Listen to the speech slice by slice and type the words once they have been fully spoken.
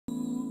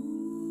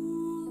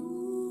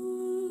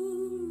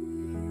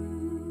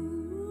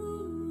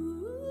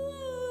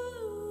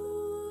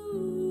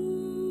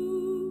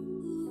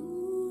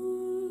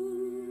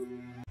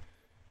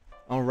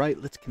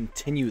Alright, let's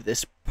continue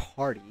this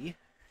party.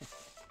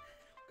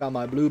 Got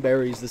my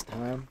blueberries this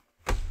time.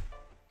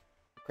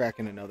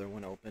 Cracking another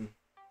one open.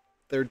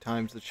 Third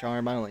time's the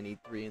charm. I only need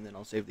 3, and then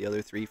I'll save the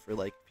other 3 for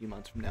like a few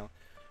months from now.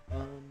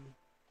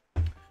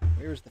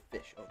 Where's the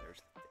fish? Oh,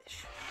 there's the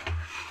fish.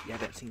 You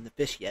haven't seen the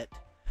fish yet.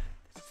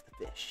 This is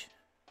the fish.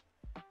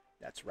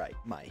 That's right,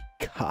 my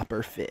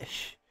copper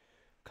fish.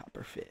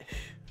 Copper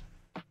fish.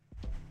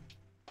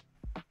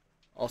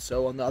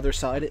 Also, on the other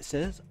side, it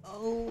says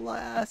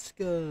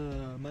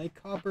Alaska. My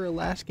copper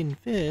Alaskan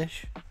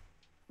fish. I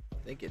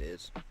think it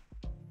is.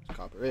 It's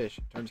copperish.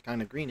 It turns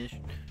kind of greenish.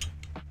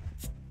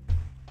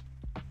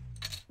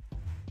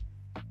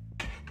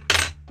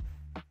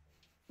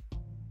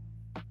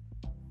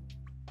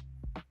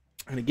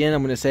 And again,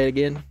 I'm going to say it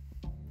again.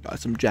 Got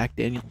some Jack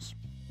Daniels.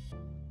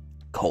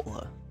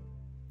 Cola.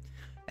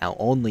 Now,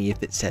 only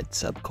if it said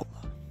sub cola.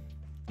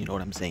 You know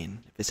what I'm saying?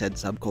 If it said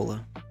sub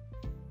cola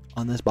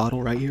on this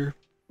bottle right here,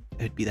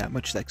 it'd be that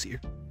much sexier.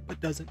 But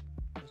it doesn't.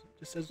 It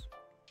just says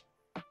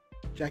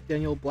Jack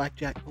Daniel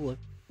Blackjack Cola.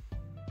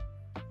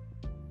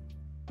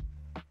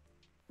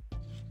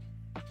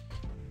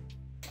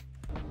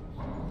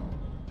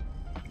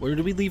 Where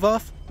did we leave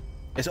off?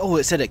 Oh,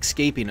 it said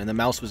escaping, and the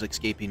mouse was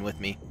escaping with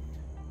me.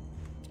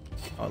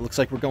 Oh, it looks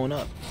like we're going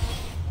up.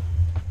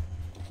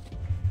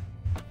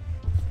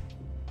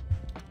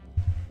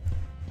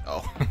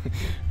 Oh,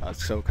 I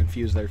was so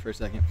confused there for a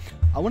second.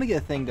 I want to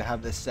get a thing to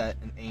have this set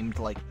and aimed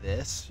like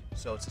this,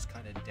 so it's just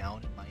kind of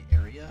down in my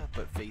area,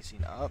 but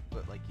facing up,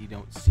 but like you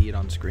don't see it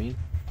on screen.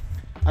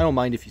 I don't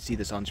mind if you see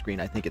this on screen.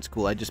 I think it's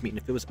cool. I just mean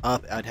if it was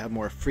up, I'd have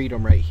more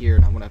freedom right here,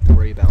 and I wouldn't have to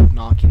worry about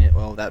knocking it.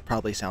 Well, that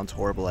probably sounds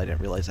horrible. I didn't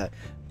realize that,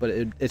 but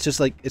it's just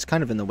like it's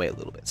kind of in the way a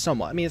little bit,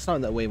 somewhat. I mean, it's not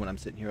in the way when I'm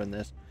sitting here on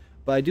this.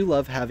 But I do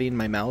love having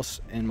my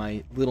mouse and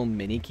my little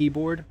mini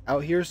keyboard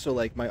out here, so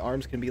like my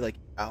arms can be like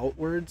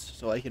outwards,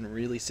 so I can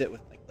really sit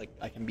with like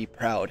I can be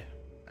proud.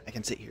 I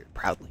can sit here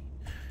proudly.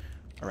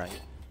 All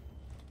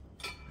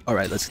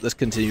right, let's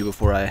continue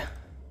before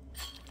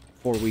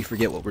we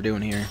forget what we're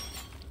doing here.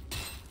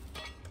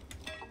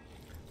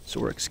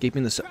 So we're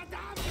escaping this.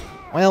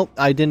 Well,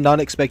 I did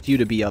not expect you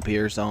to be up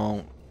here,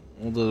 so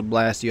we'll just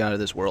blast you out of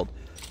this world.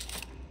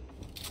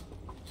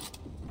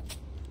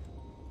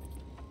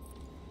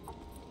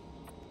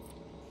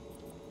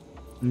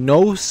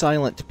 No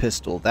silent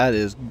pistol. That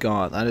is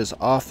gone. That is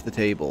off the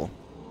table.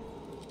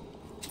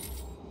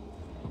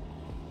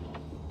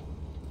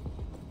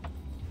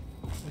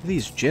 Look at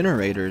these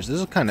generators.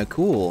 This is kind of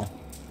cool.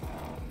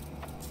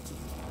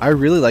 I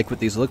really like what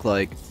these look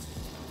like.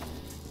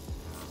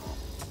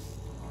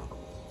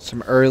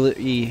 Some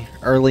early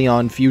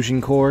on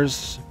fusion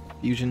cores.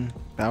 Fusion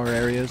power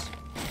areas.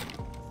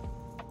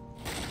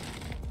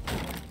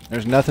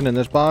 There's nothing in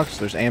this box.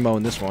 There's ammo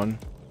in this one.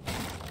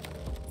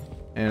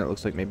 And it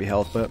looks like maybe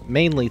health, but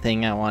mainly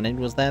thing I wanted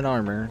was that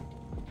armor.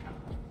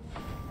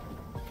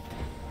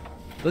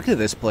 Look at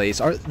this place.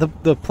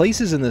 The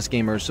places in this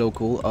game are so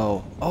cool.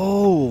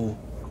 Oh.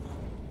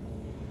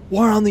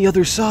 We're on the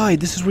other side.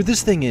 This is where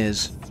this thing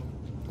is.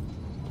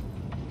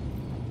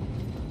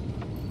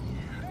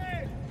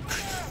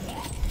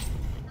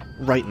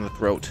 Right in the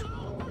throat.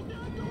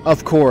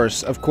 Of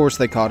course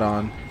they caught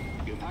on.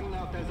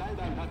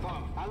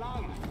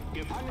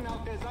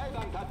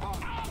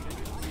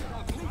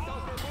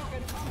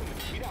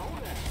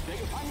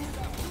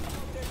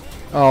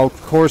 Oh,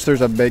 of course there's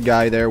a big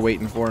guy there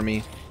waiting for me.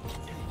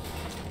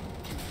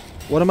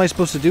 What am I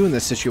supposed to do in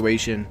this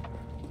situation?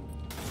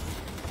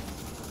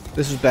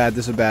 This is bad,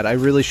 this is bad. I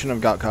really shouldn't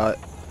have got caught.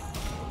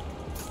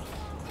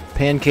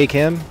 Pancake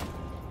him?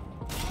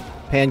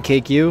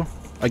 Pancake you?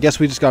 I guess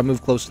we just gotta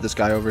move close to this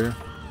guy over here.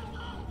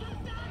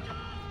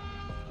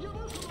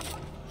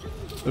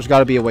 There's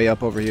gotta be a way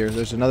up over here.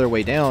 There's another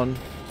way down.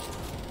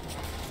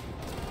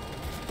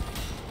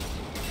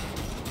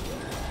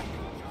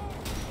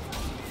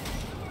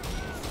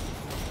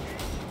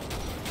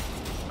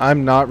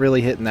 I'm not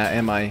really hitting that,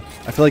 am I?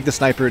 I feel like the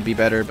sniper would be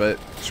better, but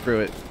screw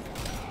it.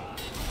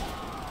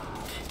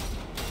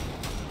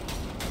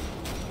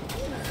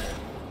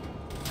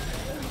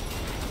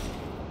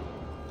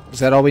 Is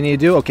that all we need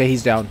to do? Okay,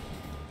 he's down.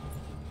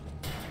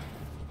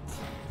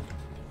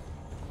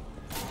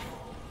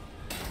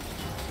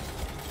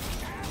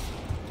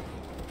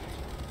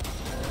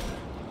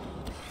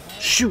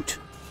 Shoot!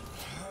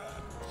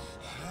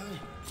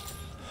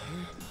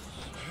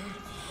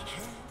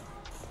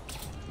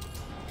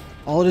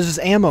 All it is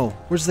ammo.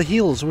 Where's the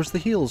heals? Where's the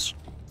heals?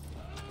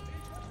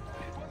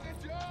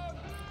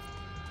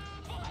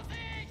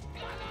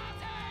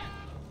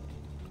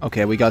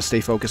 Okay, we gotta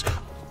stay focused.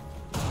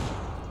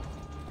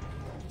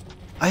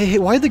 I hate.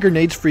 Why did the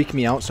grenades freak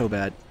me out so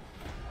bad?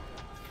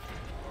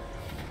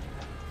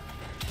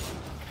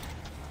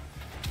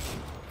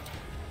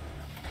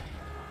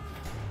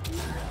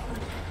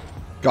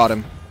 Got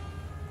him.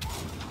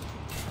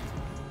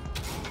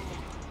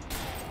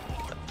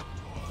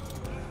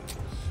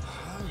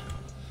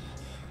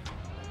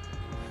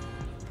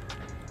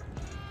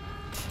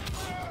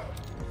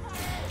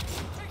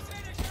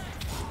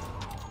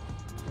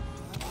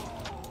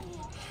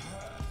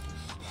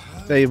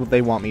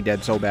 They want me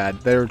dead so bad.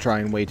 They're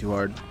trying way too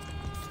hard.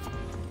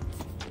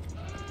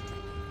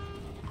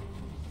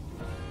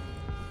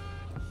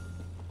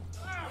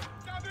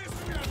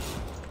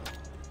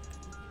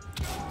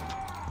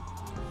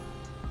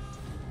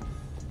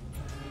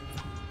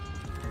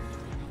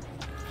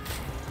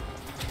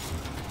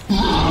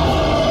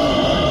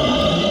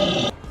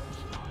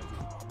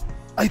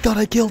 I thought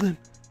I killed him.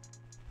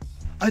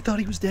 I thought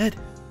he was dead.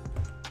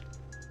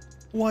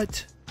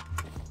 What?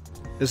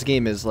 This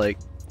game is like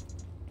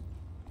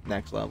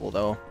next level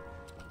though.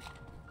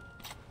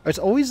 It's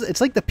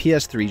like the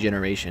PS3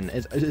 generation.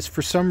 It's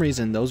for some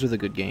reason those are the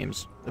good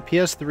games. The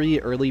PS3,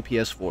 early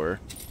PS4,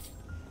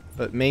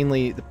 but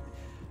mainly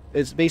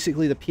it's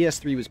basically the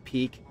PS3 was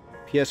peak.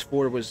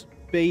 PS4 was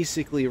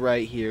basically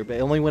right here, but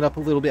it only went up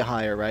a little bit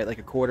higher, right, like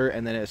a quarter,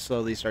 and then it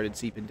slowly started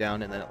seeping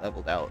down, and then it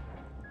leveled out.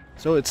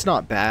 So it's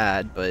not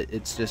bad, but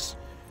it's just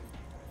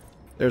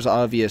there's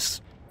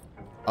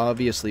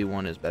obviously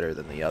one is better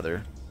than the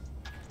other.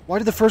 Why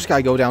did the first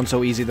guy go down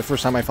so easy the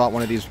first time I fought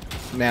one of these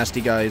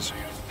nasty guys?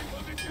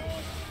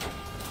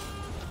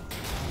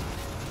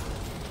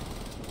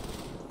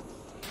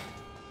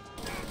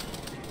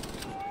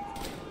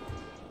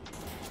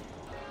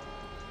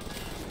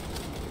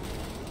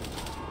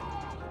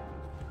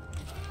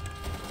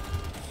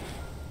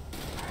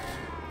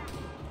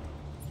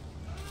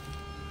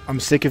 I'm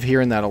sick of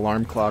hearing that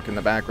alarm clock in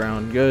the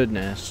background.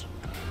 Goodness.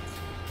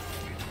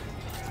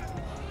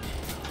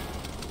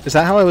 Is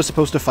that how I was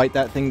supposed to fight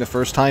that thing the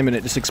first time and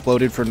it just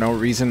exploded for no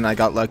reason and I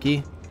got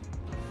lucky?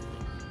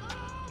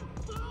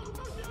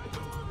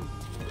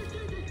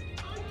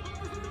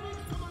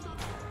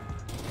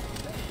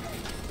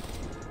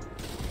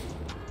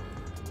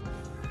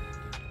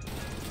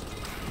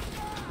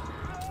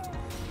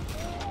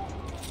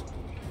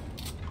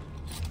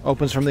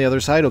 Opens from the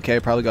other side? Okay, I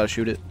probably gotta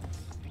shoot it.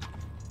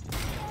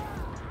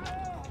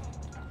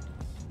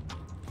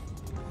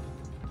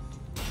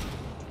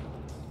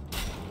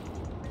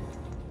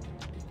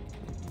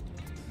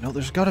 No,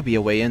 there's got to be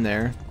a way in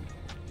there.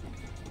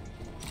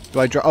 Do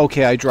I drop?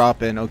 Okay, I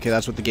drop in. Okay,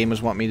 that's what the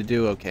gamers want me to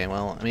do. Okay,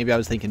 well, maybe I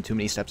was thinking too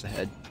many steps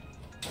ahead.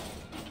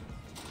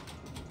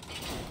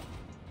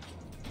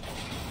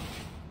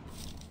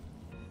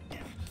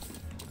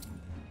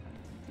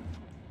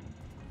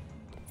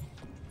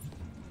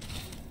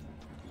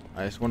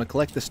 I just want to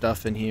collect the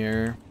stuff in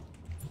here.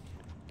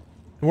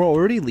 We're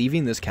already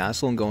leaving this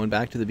castle and going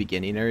back to the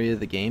beginning area of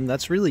the game.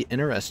 That's really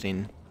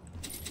interesting.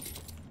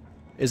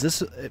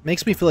 It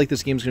makes me feel like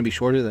this game's going to be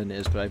shorter than it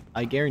is, but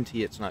I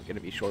guarantee it's not going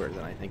to be shorter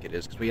than I think it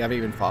is, because we haven't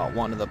even fought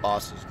one of the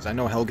bosses, because I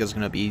know Helga's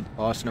going to be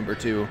boss number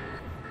 2.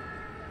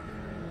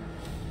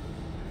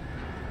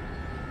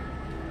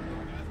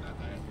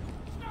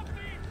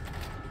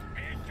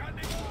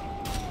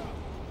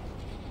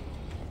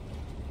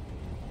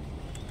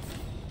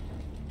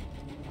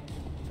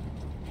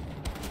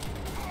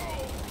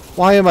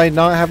 Why am I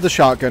not have the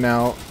shotgun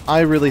out?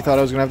 I really thought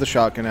I was going to have the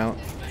shotgun out.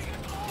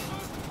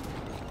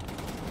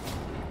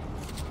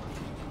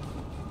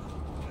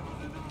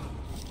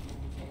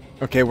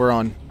 Okay, we're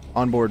on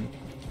board.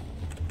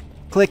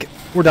 Click.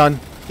 We're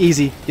done.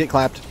 Easy. Get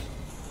clapped.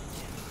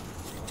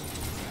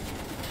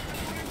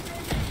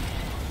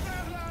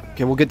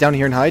 Okay, we'll get down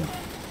here and hide.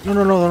 No,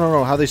 no, no, no, no,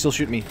 no. How they still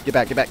shoot me? Get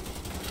back, get back.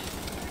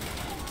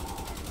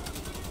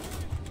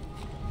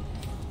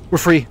 We're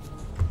free.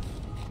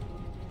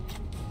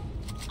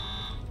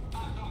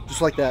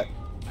 Just like that.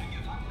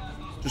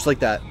 Just like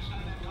that.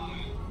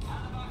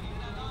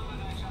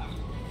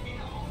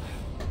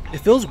 It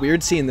feels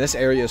weird seeing this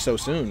area so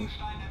soon.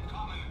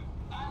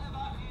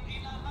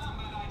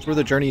 It's where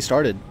the journey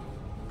started.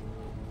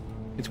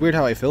 It's weird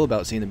how I feel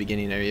about seeing the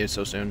beginning area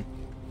so soon.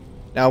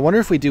 Now, I wonder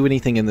if we do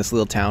anything in this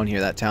little town here.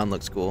 That town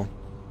looks cool.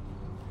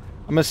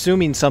 I'm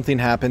assuming something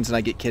happens and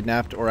I get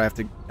kidnapped, or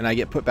I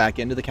get put back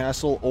into the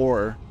castle,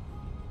 or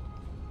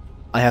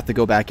I have to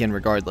go back in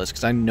regardless,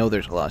 because I know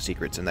there's a lot of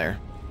secrets in there.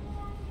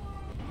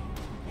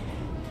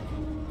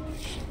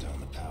 Shut down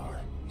the power.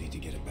 Need to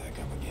get it back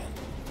up again.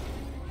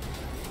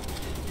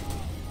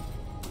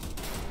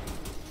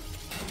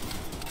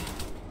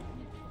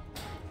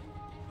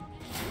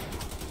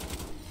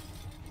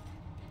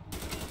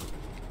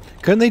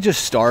 Couldn't they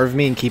just starve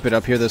me and keep it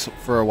up here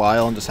for a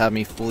while and just have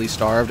me fully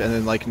starved and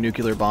then like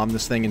nuclear bomb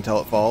this thing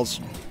until it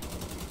falls?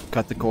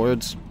 Cut the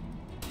cords.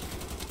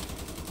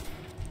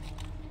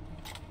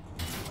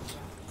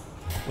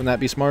 Wouldn't that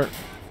be smart?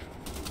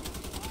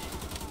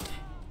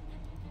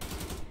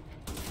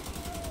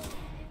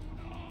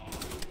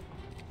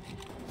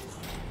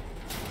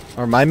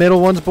 Are my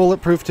middle ones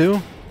bulletproof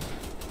too?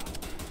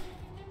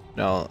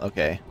 No,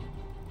 okay.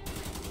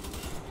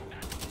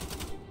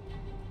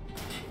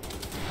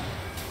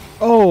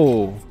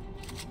 Oh!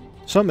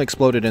 Something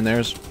exploded in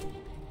theirs.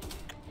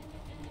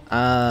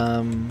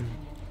 Oh.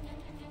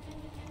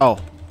 Well,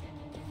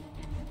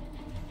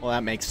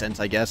 that makes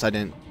sense, I guess. I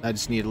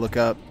just need to look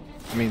up.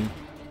 I mean,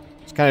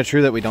 it's kind of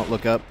true that we don't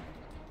look up.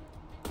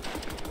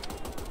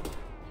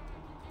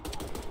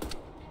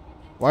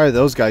 Why are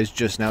those guys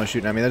just now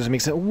shooting at me? That doesn't make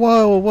sense.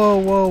 Whoa, whoa,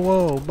 whoa,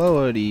 whoa.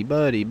 Buddy,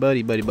 buddy,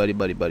 buddy, buddy, buddy,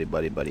 buddy, buddy,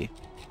 buddy, buddy.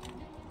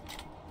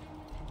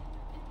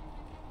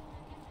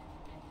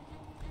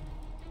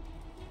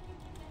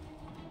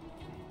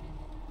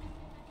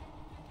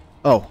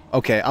 Oh,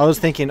 okay. I was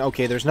thinking,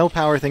 okay, there's no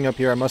power thing up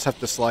here. I must have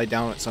to slide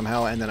down it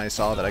somehow, and then I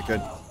saw that I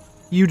could.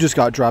 You just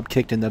got drop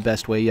kicked in the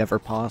best way ever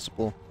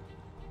possible.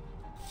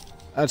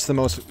 That's the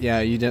most... Yeah,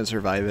 you didn't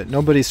survive it.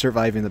 Nobody's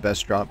surviving the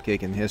best drop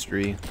kick in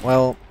history.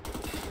 Well,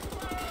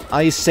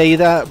 I say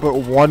that, but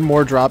one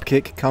more drop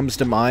kick comes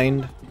to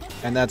mind,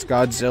 and that's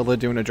Godzilla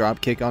doing a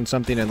drop kick on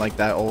something in, like,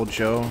 that old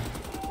show.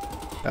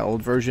 That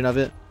old version of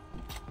it.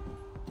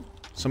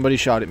 Somebody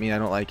shot at me. I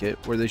don't like it.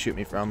 Where'd they shoot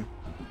me from?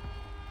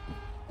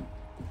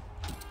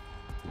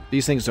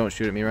 These things don't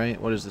shoot at me, right?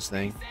 What is this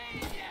thing?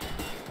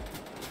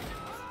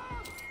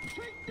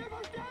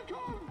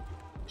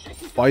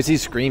 Why is he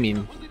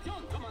screaming?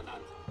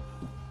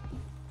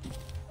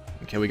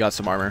 Okay, we got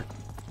some armor.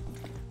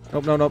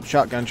 Nope, no, nope.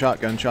 Shotgun,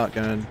 shotgun,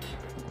 shotgun.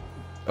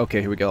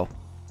 Okay, here we go.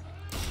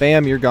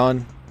 Bam, you're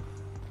gone.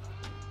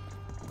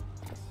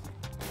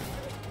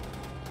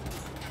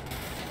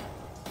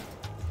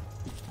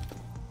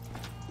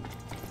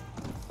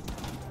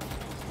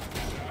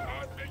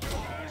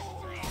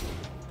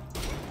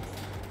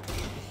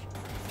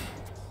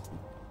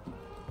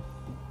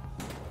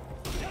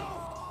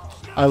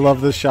 I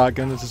love this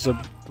shotgun. This is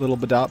a little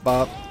badop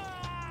bop.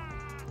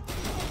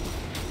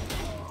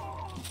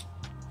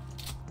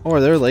 Oh, are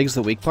their legs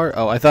the weak part?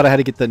 Oh, I thought I had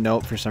to get the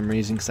note for some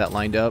reason because that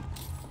lined up.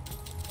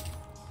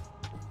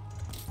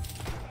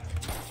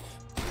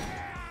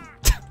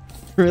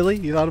 Really?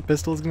 You thought a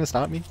pistol was going to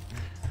stop me?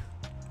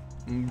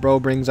 Bro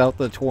brings out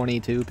the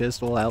 22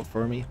 pistol out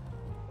for me.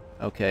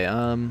 Okay,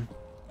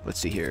 let's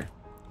see here.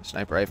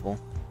 Sniper rifle.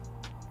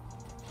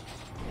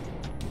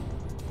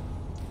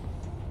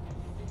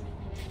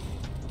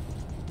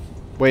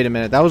 Wait a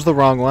minute, that was the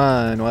wrong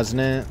one, wasn't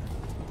it?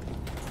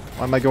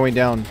 Why am I going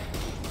down?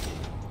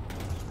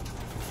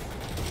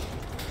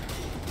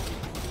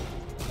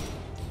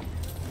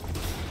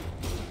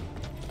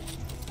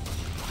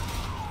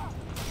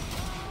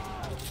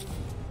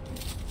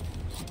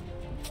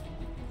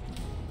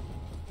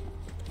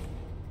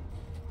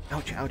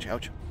 Ouch, ouch,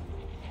 ouch.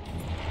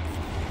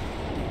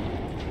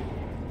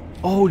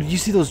 Oh, did you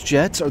see those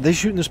jets? Are they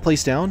shooting this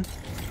place down?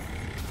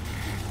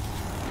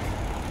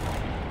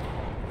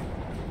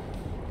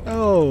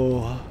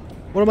 Oh,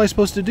 what am I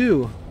supposed to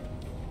do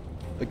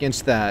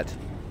against that?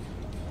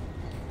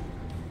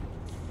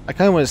 I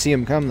kind of want to see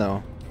them come,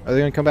 though. Are they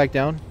going to come back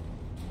down?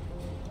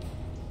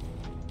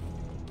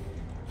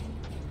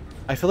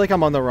 I feel like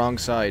I'm on the wrong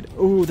side.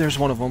 Oh, there's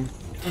one of them.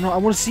 Oh, no, I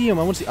want to see him.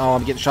 I want to see... Oh,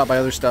 I'm getting shot by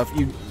other stuff.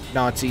 You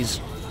Nazis.